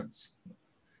a difference.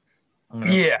 I'm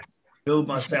going to build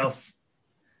myself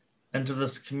into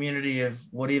this community of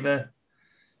whatever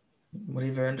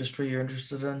industry you're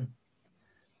interested in.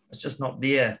 It's just not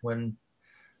there when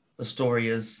the story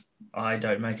is, I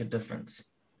don't make a difference.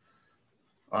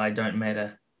 I don't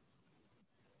matter.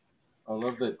 I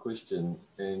love that question,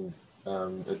 and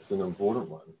it's an important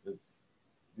one. It's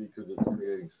because it's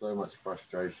creating so much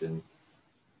frustration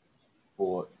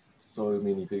for so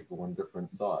many people on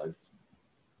different sides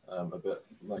about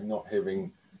like not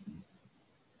having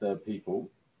the people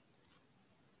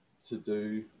to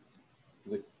do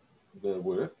the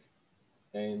work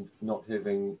and not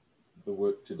having the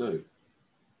work to do.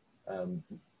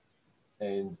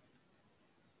 And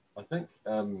I think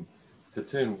to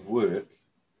turn work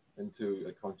into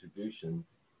a contribution,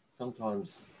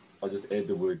 sometimes I just add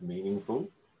the word meaningful.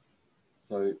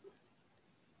 So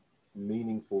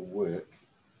meaningful work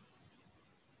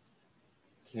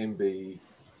can be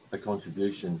a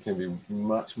contribution, can be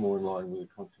much more in line with a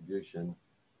contribution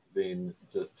than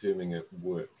just terming it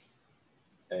work.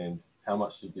 And how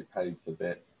much do you get paid for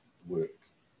that work?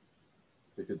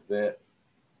 Because that's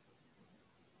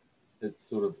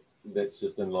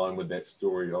just in line with that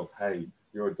story of, hey,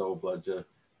 you're a dole bludger,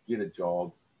 get a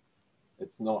job.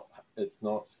 It's not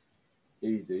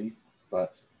easy,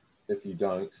 but if you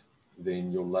don't,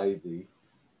 then you're lazy.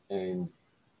 And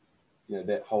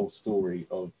that whole story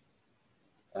of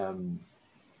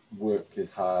work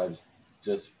is hard,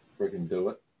 just freaking do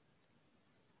it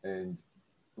and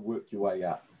work your way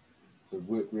up. So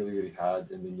work really, really hard,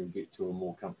 and then you'll get to a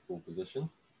more comfortable position.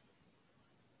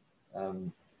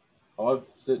 I've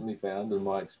certainly found in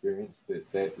my experience that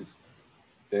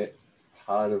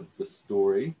part of the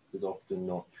story is often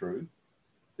not true.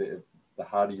 That the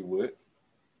harder you work,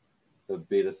 the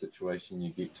better situation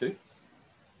you get to.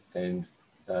 And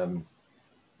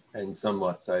some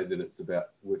might say that it's about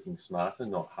working smarter,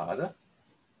 not harder.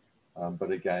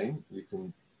 But again,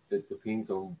 it depends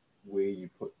on where you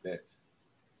put the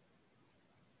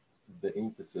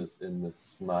emphasis in the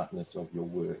smartness of your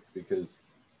work, because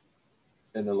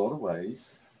in a lot of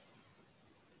ways,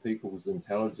 people's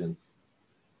intelligence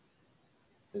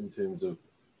in terms of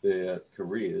their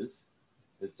careers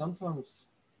is sometimes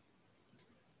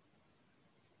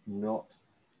not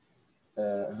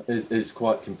is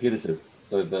quite competitive.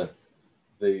 So the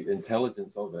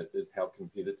intelligence of it is how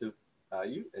competitive are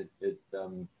you at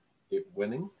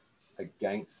winning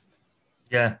against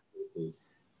competitors.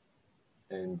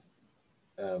 And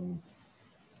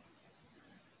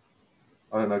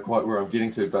I don't know quite where I'm getting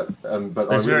to, but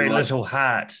there's very little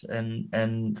heart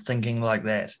in thinking like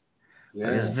that. Yeah.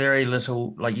 Like there's very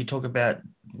little, like you talk about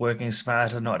working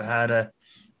smarter, not harder.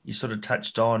 You sort of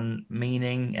touched on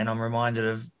meaning, and I'm reminded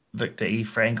of Viktor E.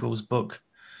 Frankl's book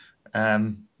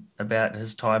about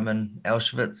his time in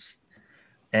Auschwitz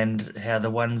and how the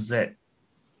ones that,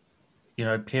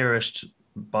 perished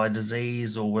by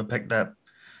disease or were picked up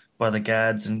by the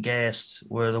guards and gassed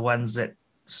were the ones that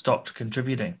stopped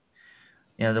contributing.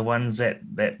 The ones that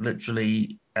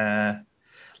literally,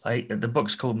 like the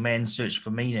book's called Man's Search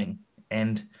for Meaning.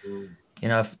 And,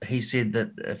 if he said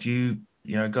that if you,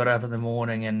 got up in the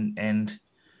morning and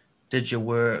did your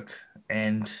work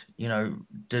and,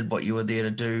 did what you were there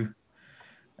to do,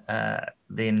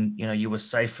 then, you were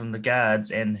safe from the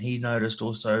guards. And he noticed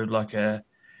also like a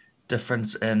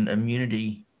difference in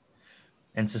immunity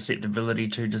and susceptibility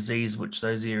to disease, which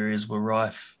those areas were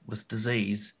rife with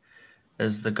disease,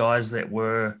 is the guys that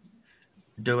were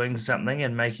doing something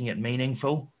and making it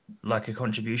meaningful, like a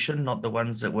contribution, not the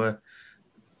ones that were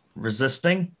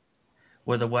resisting,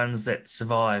 were the ones that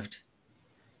survived.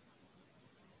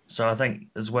 So I think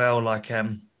as well, like,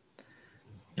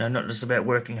 not just about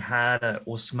working harder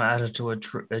or smarter to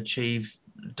achieve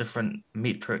different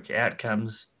metric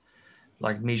outcomes,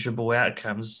 like measurable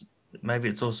outcomes. Maybe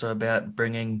it's also about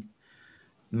bringing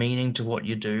meaning to what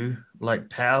you do, like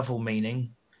powerful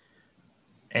meaning,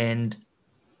 and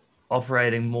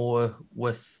operating more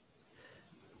with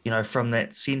from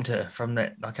that center, from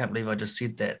that, I can't believe I just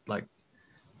said that, like,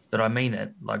 but I mean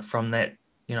it, like from that,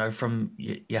 from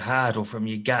your heart or from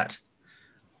your gut,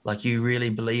 like you really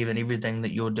believe in everything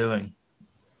that you're doing.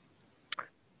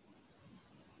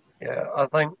 Yeah, I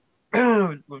think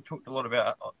we've talked a lot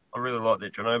about. I really like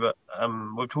that, Jono, but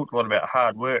we've talked a lot about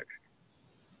hard work.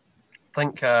 I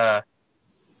think, yeah,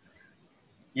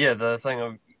 the thing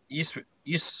of yes,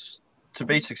 to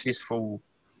be successful,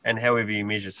 and however you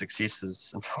measure success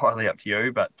is entirely up to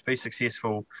you. But to be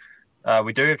successful,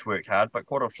 we do have to work hard. But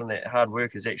quite often, that hard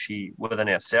work is actually within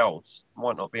ourselves. It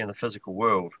might not be in the physical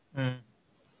world. Mm.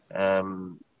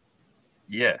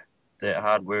 Yeah, that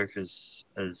hard work is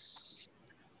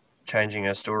changing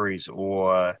our stories,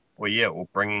 or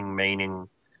bringing meaning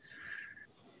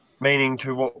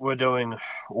to what we're doing,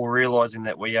 or realizing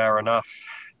that we are enough,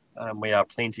 we are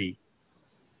plenty,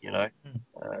 you know.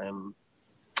 Mm. Um,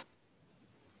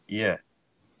 yeah,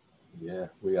 Yeah,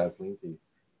 we are plenty.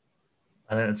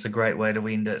 I think it's a great way to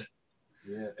end it.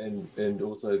 Yeah, and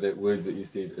also that word that you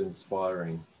said,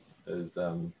 inspiring, is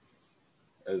a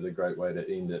great way to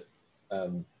end it,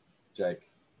 Jake.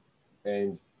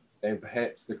 And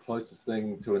perhaps the closest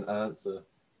thing to an answer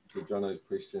to Jono's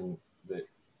question that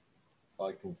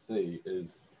I can see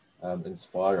is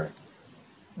inspiring.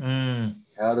 Mm.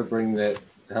 How to bridge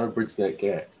that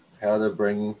gap, how to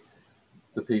bring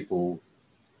the people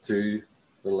to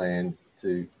the land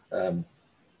to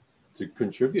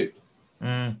contribute.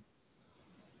 Mm.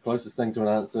 Closest thing to an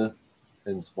answer,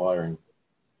 inspiring.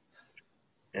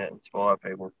 yeah, inspire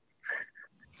people.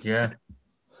 Yeah.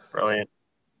 Brilliant.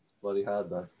 It's bloody hard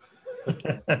though.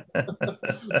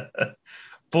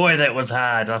 Boy, that was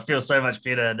hard. I feel so much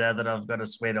better now that I've got a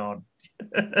sweat on.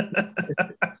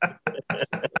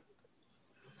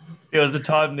 There was a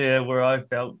time there where I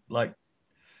felt like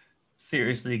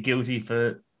seriously guilty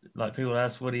for, like, people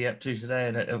ask, what are you up to today?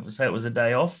 And it would say it was a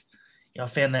day off. I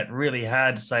found that really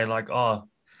hard to say, like, oh,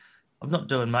 I'm not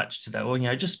doing much today. Or,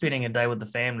 just spending a day with the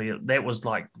family. That was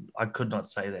like, I could not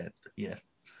say that. But yeah.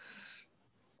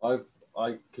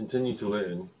 I continue to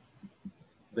learn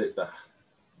that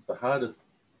the hardest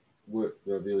work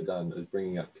that I've ever done is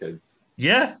bringing up kids.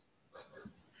 Yeah.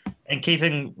 And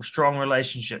keeping strong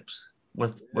relationships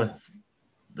with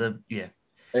the, yeah.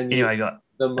 And Anyway, got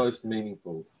the most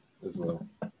meaningful as well.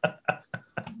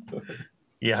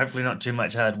 yeah, hopefully not too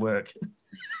much hard work.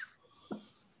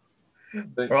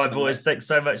 Thanks All right, so boys. much. Thanks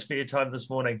so much for your time this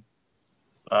morning.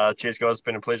 Cheers, guys. It's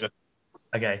been a pleasure.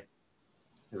 Okay.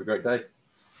 Have a great day.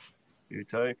 You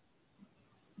too.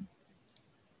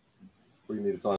 We need to sign.